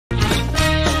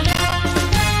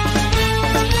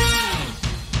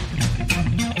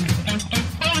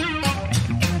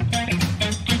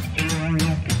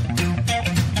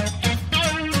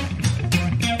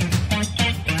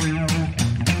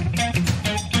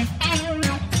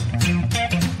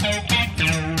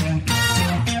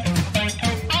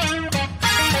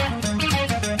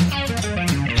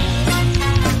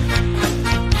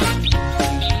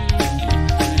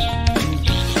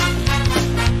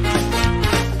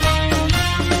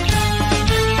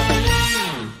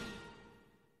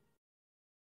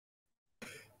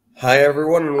Hi,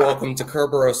 everyone, and welcome to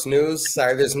Kerberos News.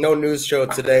 Sorry, there's no news show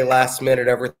today. Last minute,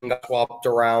 everything got swapped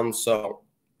around.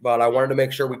 But I wanted to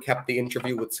make sure we kept the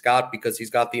interview with Scott because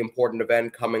he's got the important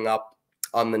event coming up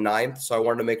on the 9th. So I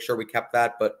wanted to make sure we kept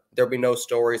that. But there'll be no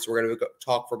stories. We're going to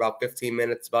talk for about 15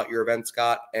 minutes about your event,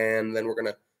 Scott, and then we're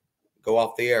going to go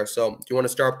off the air. So do you want to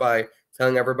start by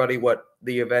telling everybody what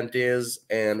the event is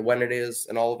and when it is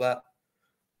and all of that?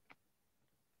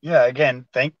 Yeah, again,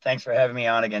 thanks for having me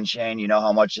on again, Shane. You know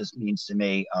how much this means to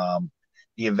me.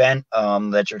 The event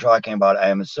that you're talking about, I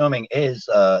am assuming, is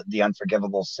the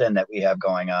unforgivable sin that we have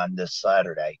going on this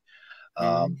Saturday.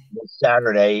 This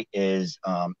Saturday is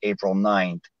April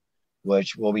 9th,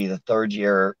 which will be the third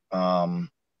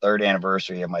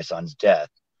anniversary of my son's death.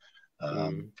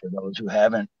 For those who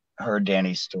haven't heard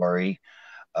Danny's story,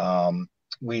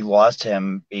 we lost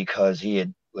him because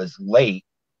was late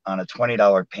on a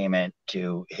 $20 payment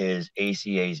to his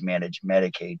ACA's managed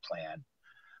Medicaid plan.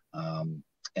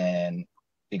 And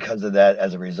because of that,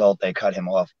 as a result, they cut him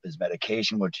off his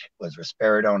medication, which was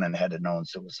risperidone, and had a known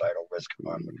suicidal risk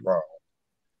upon withdrawal.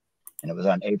 And it was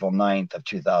on April 9th of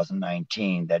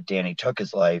 2019 that Danny took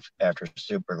his life after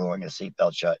supergluing his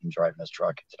seatbelt shut and driving his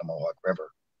truck into the Mohawk River.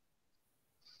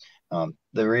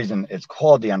 The reason it's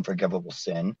called the unforgivable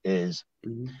sin is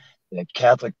the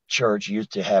Catholic Church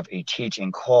used to have a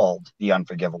teaching called the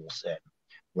unforgivable sin,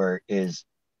 where is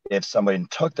if somebody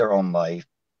took their own life,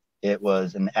 it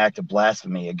was an act of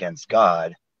blasphemy against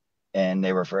God, and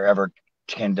they were forever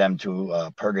condemned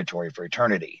to purgatory for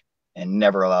eternity and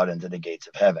never allowed into the gates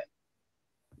of heaven.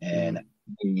 And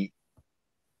the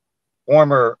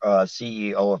former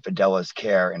CEO of Fidelis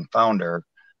Care and founder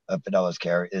of Fidelis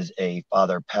Care is a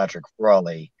Father Patrick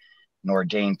Frawley, an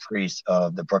ordained priest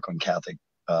of the Brooklyn Catholic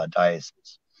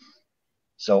Diocese.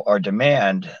 So our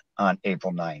demand on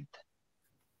April 9th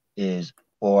is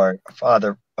for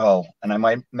Father, and I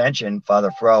might mention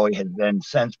Father Frawley has been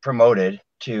since promoted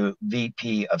to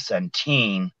VP of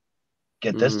Centene,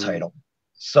 get this title,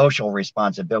 Social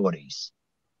Responsibilities.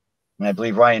 And I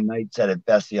believe Ryan Knight said it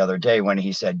best the other day when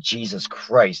he said, Jesus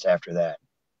Christ, after that.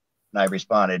 And I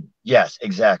responded, yes,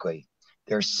 exactly.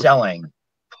 They're selling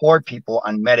poor people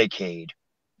on Medicaid,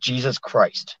 Jesus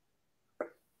Christ,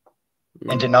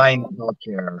 and denying health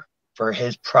care for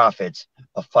his profits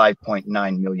of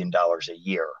 $5.9 million a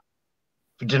year,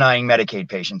 for denying Medicaid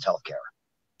patients health care.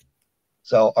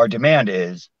 So our demand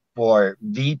is for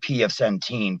VP of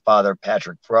Centene, Father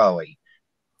Patrick Frawley,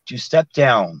 to step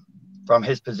down from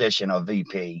his position of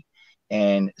VP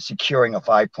and securing a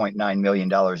 $5.9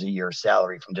 million a year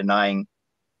salary from denying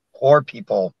poor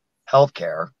people health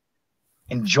care,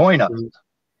 and join us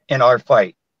in our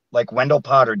fight, like Wendell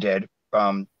Potter did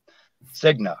from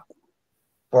Cigna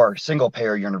for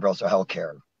single-payer universal health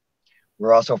care.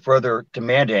 We're also further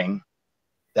demanding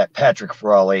that Patrick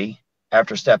Frawley,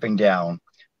 after stepping down,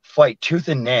 fight tooth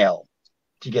and nail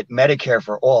to get Medicare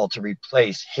for all to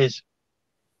replace his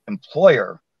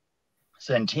employer,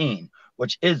 Centene,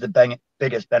 which is the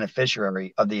biggest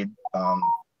beneficiary of the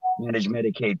managed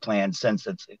Medicaid plan since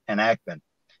its enactment.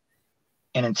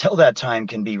 And until that time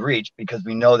can be reached, because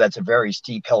we know that's a very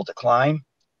steep hill to climb,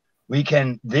 we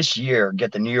can this year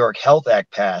get the New York Health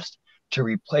Act passed to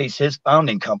replace his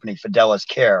founding company, Fidelis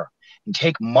Care, and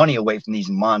take money away from these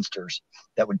monsters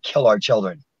that would kill our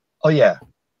children. Oh, yeah,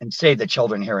 and save the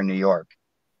children here in New York.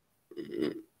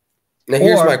 Now,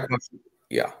 here's my question.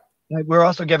 Yeah. We're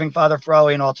also giving Father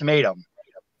Frawley an ultimatum.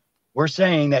 We're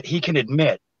saying that he can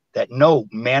admit that no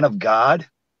man of God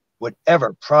would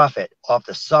ever profit off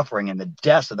the suffering and the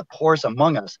deaths of the poorest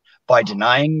among us by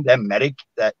denying them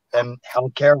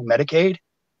health care and Medicaid,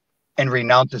 and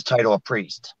renounce his title of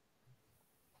priest.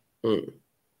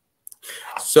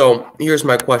 So here's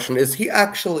my question. Is he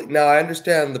actually, now I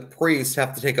understand the priests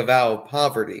have to take a vow of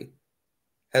poverty.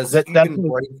 Has he been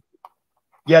breaking?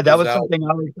 Yeah, that was something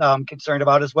I was concerned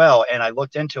about as well. And I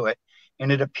looked into it,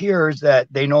 and it appears that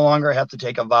they no longer have to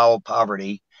take a vow of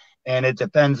poverty. And it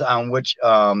depends on which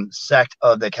sect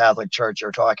of the Catholic Church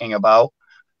you're talking about.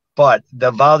 But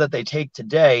the vow that they take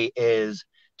today is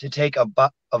to take a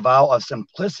vow of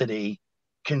simplicity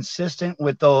consistent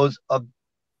with those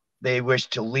they wish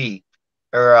to lead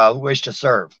or wish to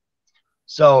serve.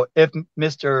 So if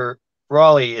Mr.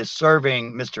 Frawley is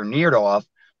serving Mr. Neerdoff,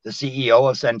 the CEO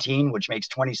of Centene, which makes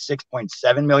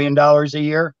 $26.7 million a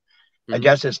year, I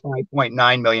guess his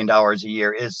 $5.9 million a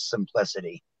year is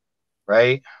simplicity,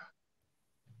 right?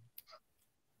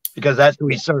 Because that's who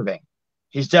he's serving.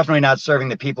 He's definitely not serving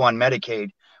the people on Medicaid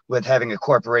with having a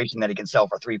corporation that he can sell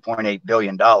for $3.8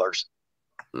 billion.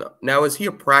 No. Now, is he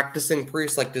a practicing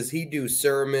priest? Like, does he do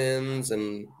sermons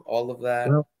and all of that?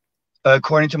 Well,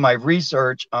 according to my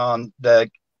research, the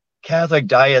Catholic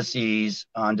diocese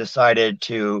decided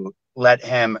to let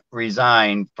him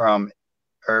resign from,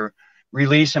 or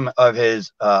release him of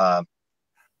his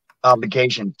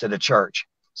obligation to the church.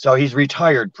 So he's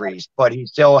retired priest, but he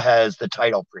still has the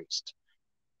title priest.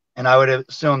 And I would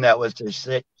assume that was to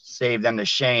save them the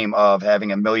shame of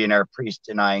having a millionaire priest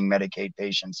denying Medicaid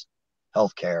patients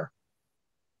health care.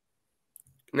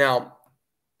 Now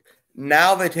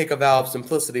they take a vow of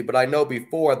simplicity, but I know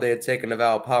before they had taken a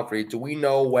vow of poverty. Do we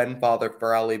know when Father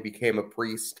Farrelly became a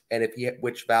priest, and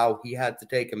which vow he had to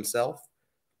take himself?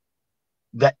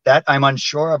 That I'm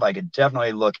unsure of. I could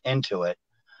definitely look into it.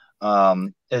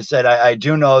 It said I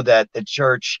do know that the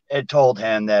church had told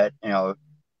him that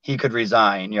he could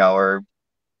resign, or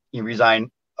he released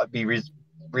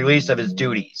of his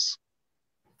duties.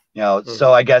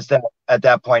 So I guess that at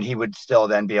that point he would still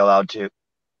then be allowed to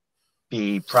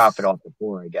be prophet off the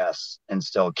poor, I guess, and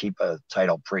still keep a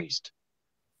title priest.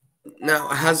 Now,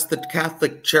 has the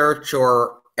Catholic Church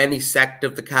or any sect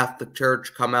of the Catholic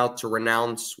Church come out to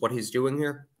renounce what he's doing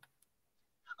here?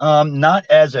 Not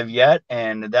as of yet,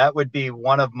 and that would be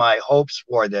one of my hopes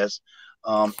for this.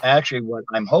 Actually, what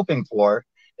I'm hoping for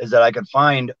is that I could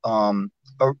find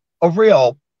a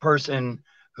real person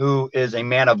who is a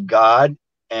man of God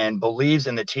and believes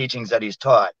in the teachings that he's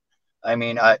taught. I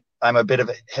mean, I'm a bit of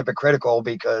a hypocritical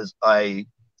because I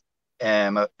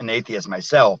am an atheist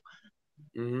myself.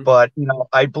 But,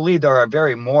 I believe there are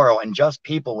very moral and just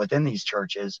people within these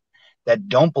churches that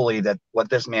don't believe that what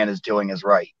this man is doing is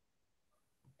right.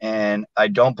 And I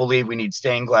don't believe we need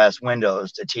stained glass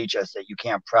windows to teach us that you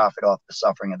can't profit off the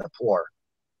suffering of the poor.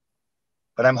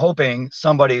 But I'm hoping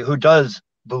somebody who does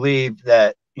believe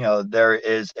that, there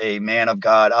is a man of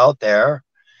God out there,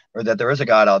 or that there is a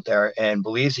God out there, and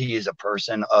believes he is a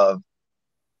person of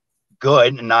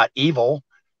good and not evil,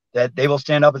 that they will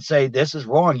stand up and say, this is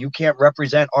wrong. You can't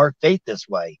represent our faith this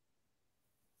way.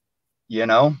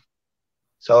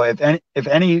 So if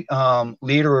any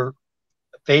leader,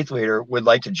 faith leader would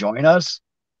like to join us,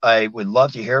 I would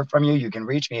love to hear from you. You can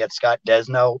reach me at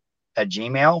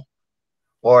scottdesno@gmail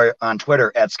or on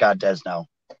Twitter at scottdesno.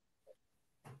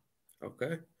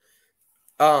 Okay.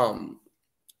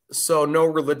 So no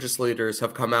religious leaders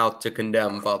have come out to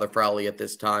condemn Father Farrelly at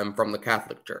this time from the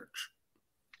Catholic Church?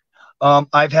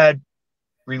 I've had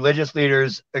religious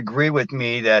leaders agree with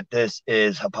me that this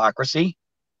is hypocrisy,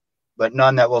 but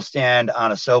none that will stand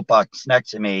on a soapbox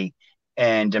next to me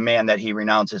and demand that he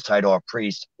renounce his title of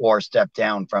priest or step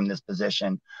down from this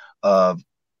position of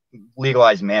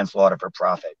legalized manslaughter for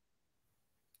profit.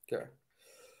 Okay.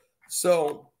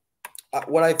 So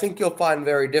what I think you'll find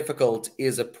very difficult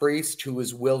is a priest who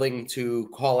is willing to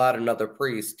call out another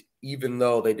priest, even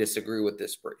though they disagree with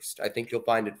this priest. I think you'll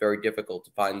find it very difficult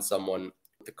to find someone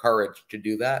with the courage to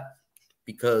do that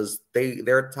because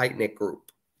they're a tight-knit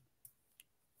group.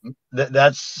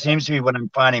 That seems to be what I'm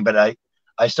finding, but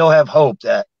I still have hope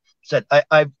that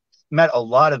I've met a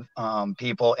lot of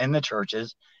people in the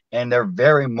churches, and they're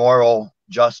very moral,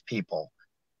 just people.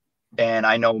 And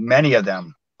I know many of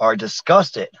them are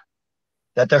disgusted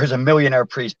that there's a millionaire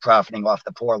priest profiting off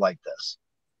the poor like this.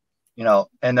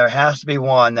 And there has to be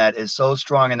one that is so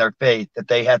strong in their faith that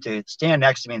they have to stand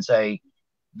next to me and say,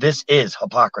 this is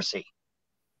hypocrisy.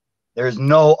 There's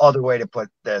no other way to put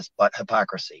this but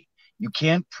hypocrisy. You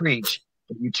can't preach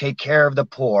that you take care of the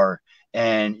poor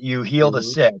and you heal the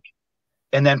sick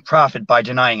and then profit by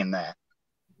denying that.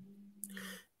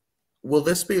 Will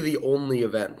this be the only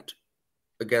event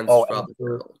against Father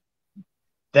Farrelly?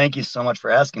 Thank you so much for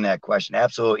asking that question.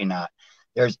 Absolutely not.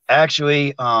 There's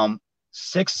actually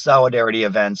 6 solidarity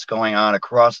events going on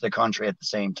across the country at the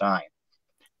same time.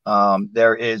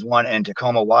 There is one in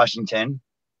Tacoma, Washington,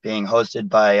 being hosted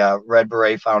by Red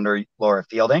Beret founder Laura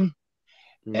Fielding.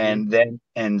 And then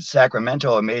in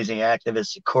Sacramento, amazing activist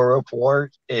Sakura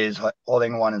Ford is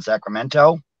holding one in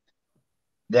Sacramento.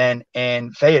 Then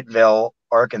in Fayetteville,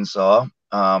 Arkansas,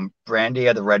 Brandy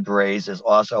of the Red Berets is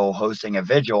also hosting a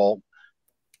vigil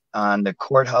on the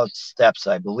courthouse steps,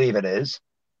 I believe it is.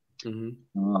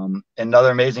 Another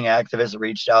amazing activist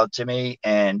reached out to me,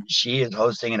 and she is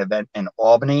hosting an event in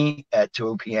Albany at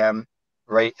 2 p.m.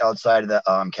 right outside of the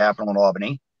Capitol in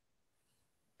Albany.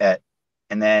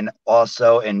 And then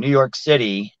also in New York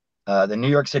City, the New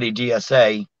York City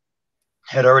DSA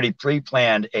had already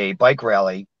pre-planned a bike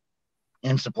rally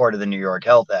in support of the New York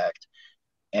Health Act.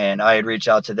 And I had reached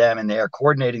out to them, and they are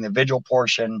coordinating the vigil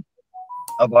portion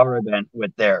of our event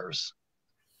with theirs.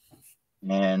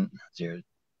 And 0,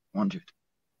 1, 2, 3.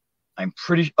 I'm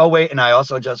pretty. Oh wait, and I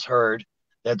also just heard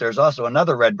that there's also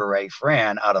another Red Beret,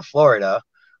 Fran, out of Florida,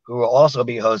 who will also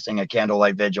be hosting a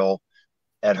candlelight vigil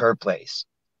at her place.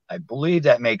 I believe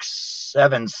that makes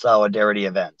 7 solidarity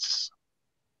events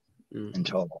in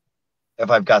total,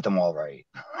 if I've got them all right.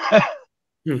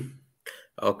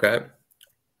 Okay.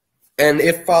 And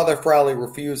if Father Frowley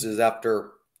refuses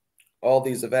after all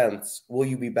these events, will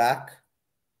you be back?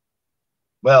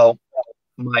 Well,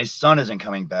 my son isn't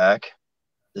coming back.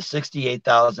 The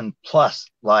 68,000 plus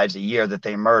lives a year that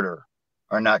they murder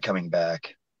are not coming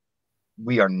back.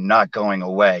 We are not going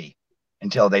away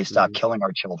until they stop killing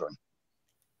our children.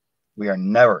 We are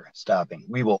never stopping.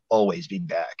 We will always be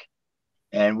back.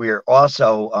 And we are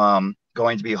also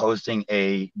going to be hosting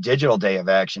a digital day of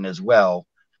action as well,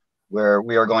 where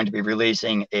we are going to be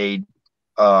releasing a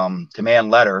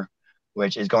demand letter,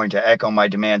 which is going to echo my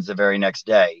demands the very next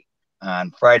day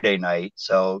on Friday night.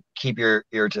 So keep your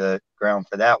ear to the ground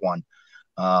for that one.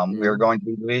 We are going to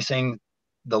be releasing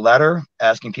the letter,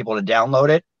 asking people to download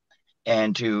it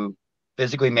and to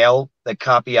physically mail the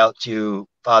copy out to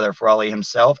Father Frowley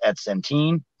himself at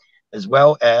Centene, as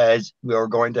well as we are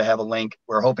going to have a link.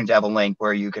 We're hoping to have a link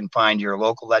where you can find your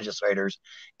local legislators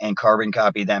and carbon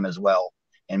copy them as well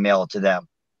and mail it to them.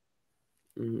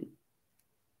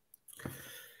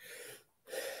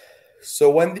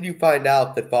 So when did you find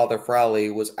out that Father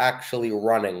Frowley was actually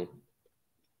running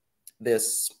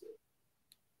this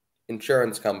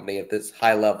insurance company at this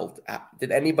high level?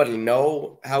 Did anybody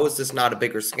know? How is this not a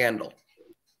bigger scandal?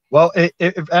 Well, it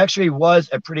actually was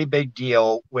a pretty big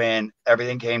deal when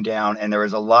everything came down, and there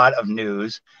was a lot of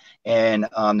news. And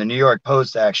the New York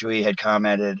Post actually had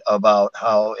commented about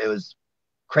how it was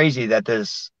crazy that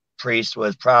this priest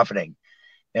was profiting.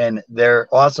 And there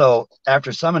also,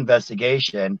 after some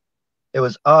investigation, it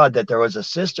was odd that there was a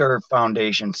sister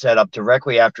foundation set up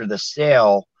directly after the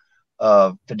sale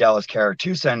of Fidelis Care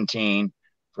to Centene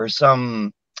for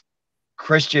some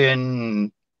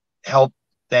Christian help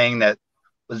thing that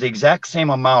was the exact same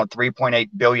amount, $3.8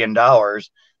 billion,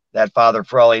 that Father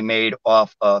Frowley made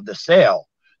off of the sale.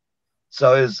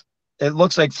 So it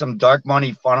looks like some dark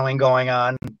money funneling going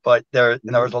on, but there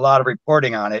was a lot of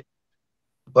reporting on it.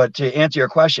 But to answer your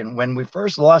question, when we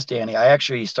first lost Danny, I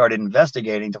actually started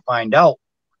investigating to find out,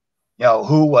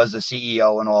 who was the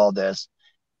CEO and all this.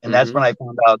 And that's when I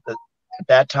found out that at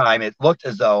that time, it looked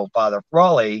as though Father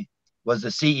Frowley was the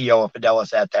CEO of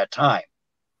Fidelis at that time,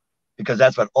 because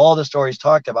that's what all the stories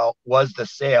talked about, was the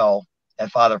sale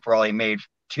that Father Frowley made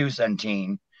to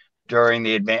Centene during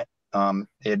the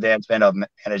advancement of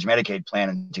Managed Medicaid plan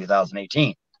in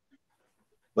 2018.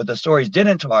 What the stories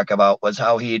didn't talk about was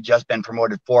how he had just been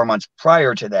promoted 4 months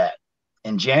prior to that,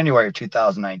 in January of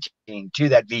 2019, to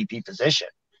that VP position,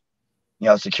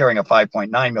 securing a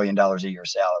 $5.9 million a year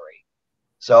salary.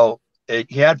 So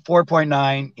he had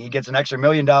 4.9. He gets an extra $1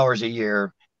 million a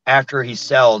year after he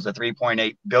sells the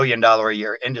 $3.8 billion a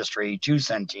year industry to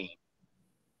Centene,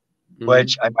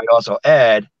 which I might also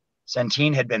add,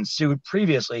 Centene had been sued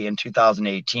previously in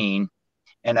 2018.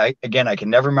 And I can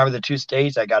never remember the two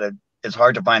states. It's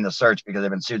hard to find the search because they've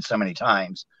been sued so many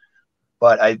times.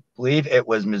 But I believe it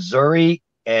was Missouri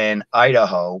and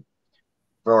Idaho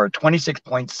for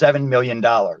 $26.7 million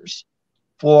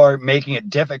for making it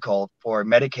difficult for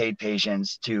Medicaid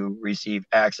patients to receive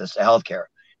access to healthcare.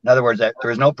 In other words, that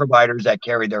there was no providers that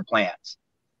carried their plans,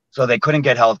 so they couldn't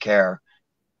get healthcare.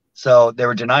 So they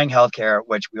were denying healthcare,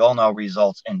 which we all know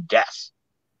results in deaths.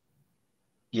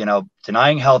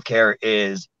 Denying healthcare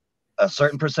is a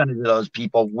certain percentage of those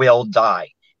people will die,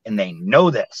 and they know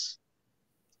this.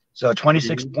 So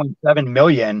 26.7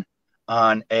 million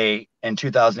on in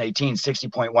 2018,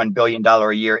 $60.1 billion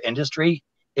a year industry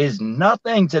is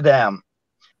nothing to them.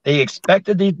 They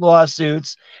expected these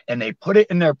lawsuits, and they put it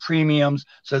in their premiums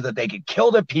so that they could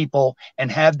kill the people and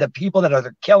have the people that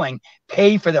are killing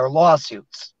pay for their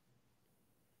lawsuits.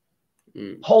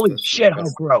 Holy shit, how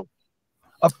gross.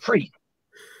 A priest.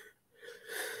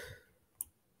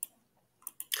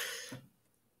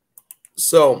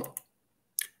 So,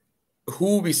 who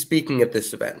will be speaking at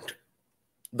this event?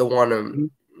 The one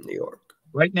in New York.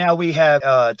 Right now we have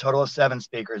a total of 7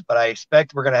 speakers, but I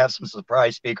expect we're going to have some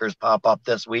surprise speakers pop up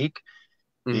this week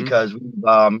because we've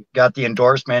got the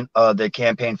endorsement of the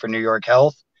Campaign for New York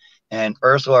Health, and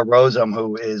Ursula Rosam,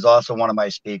 who is also one of my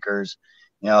speakers.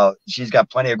 She's got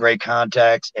plenty of great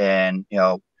contacts, and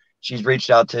she's reached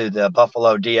out to the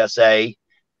Buffalo DSA,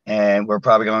 and we're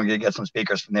probably going to get some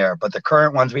speakers from there. But the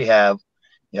current ones we have,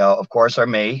 of course, are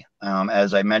me.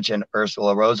 As I mentioned,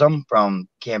 Ursula Rosam from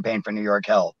Campaign for New York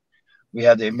Health. We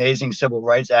have the amazing civil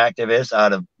rights activists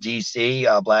out of D.C.,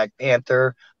 Black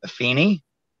Panther, Afeni.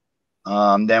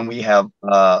 Then we have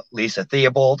Lisa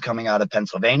Theobald coming out of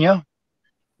Pennsylvania.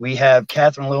 We have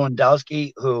Catherine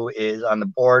Lewandowski, who is on the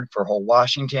board for whole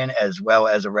Washington, as well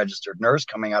as a registered nurse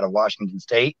coming out of Washington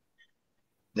State.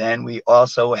 Then we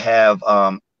also have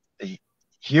a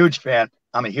huge fan.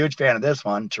 I'm a huge fan of this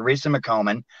one, Teresa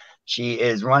McComan. She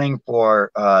is running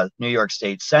for New York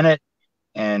State Senate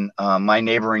in my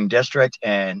neighboring district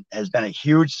and has been a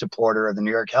huge supporter of the New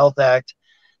York Health Act,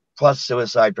 plus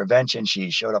suicide prevention.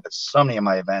 She showed up at so many of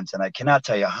my events, and I cannot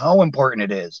tell you how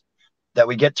important it is that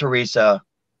we get Teresa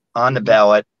on the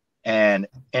ballot and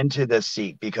into this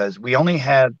seat, because we only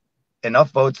have enough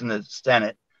votes in the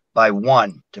Senate by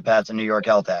 1 to pass the New York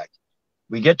Health Act.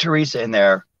 We get Teresa in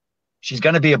there, she's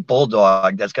going to be a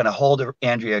bulldog that's going to hold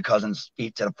Andrea Cousins'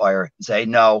 feet to the fire and say,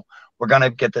 no, we're going to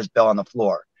get this bill on the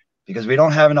floor, because we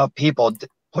don't have enough people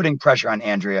putting pressure on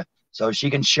Andrea so she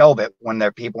can shelve it when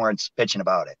their people aren't bitching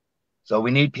about it. So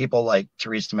we need people like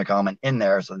Teresa McComan in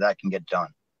there so that can get done.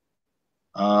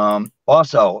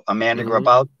 Also, Amanda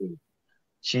Grabowski.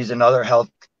 She's another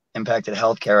impacted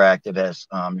healthcare activist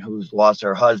who's lost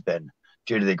her husband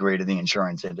due to the greed of the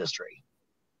insurance industry.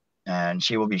 And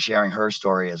she will be sharing her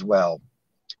story as well.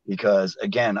 Because,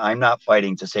 again, I'm not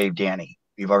fighting to save Danny.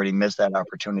 We've already missed that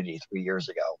opportunity 3 years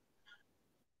ago.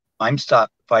 I'm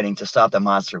fighting to stop the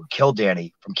monster who killed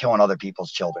Danny from killing other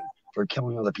people's children, for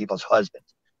killing other people's husbands.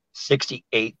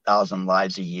 68,000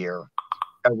 lives a year.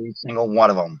 Every single one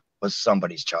of them was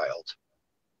somebody's child.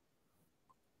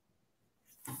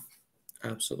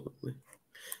 Absolutely.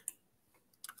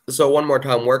 So one more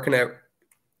time, where can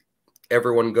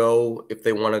everyone go if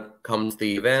they want to come to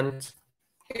the event,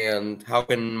 and how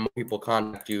can people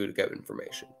contact you to get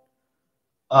information?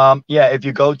 Yeah, if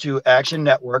you go to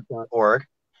actionnetwork.org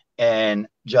and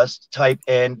just type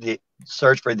in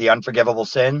search for The Unforgivable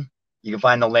Sin, you can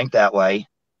find the link that way.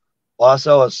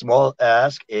 Also, a small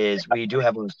ask is we do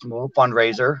have a small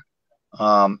fundraiser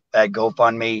at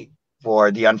GoFundMe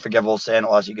for The Unforgivable Sin.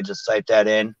 Also, you can just type that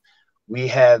in. We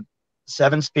have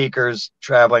 7 speakers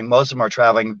traveling. Most of them are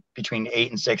traveling between 8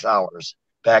 and 6 hours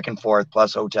back and forth,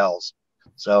 plus hotels.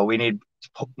 So we need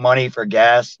money for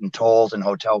gas and tolls and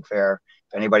hotel fare.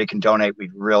 If anybody can donate,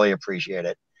 we'd really appreciate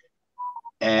it.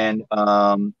 And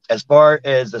as far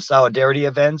as the solidarity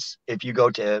events, if you go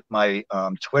to my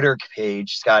Twitter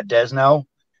page, Scott Desnoyers,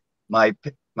 my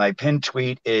pinned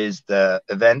tweet is the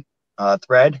event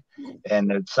thread, and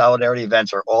the solidarity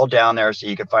events are all down there, so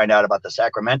you can find out about the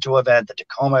Sacramento event, the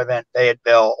Tacoma event,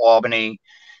 Fayetteville, Albany,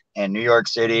 and New York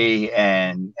City,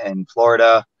 and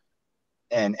Florida,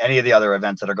 and any of the other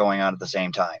events that are going on at the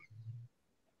same time.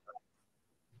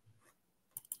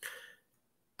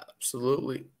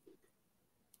 Absolutely.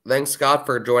 Thanks, Scott,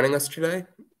 for joining us today.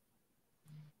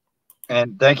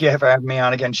 And thank you for having me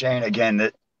on again, Shane. Again,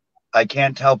 I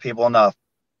can't tell people enough.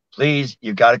 Please,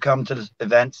 you've got to come to the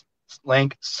event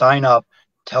link, sign up,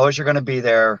 tell us you're going to be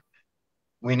there.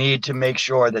 We need to make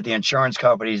sure that the insurance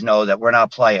companies know that we're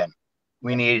not playing.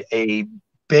 We need a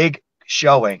big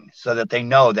showing so that they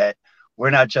know that we're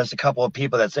not just a couple of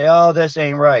people that say, oh, this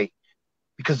ain't right,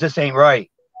 because this ain't right.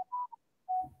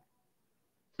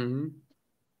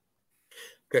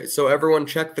 Okay, so everyone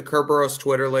check the Kerberos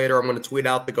Twitter later. I'm going to tweet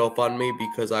out the GoFundMe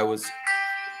because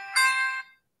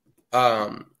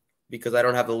because I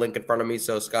don't have the link in front of me.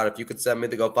 So, Scott, if you could send me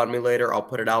the GoFundMe later, I'll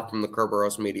put it out from the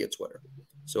Kerberos Media Twitter.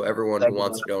 So everyone who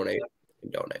wants to donate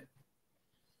can donate.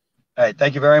 All right,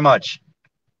 thank you very much.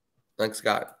 Thanks,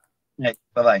 Scott. Hey,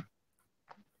 bye-bye.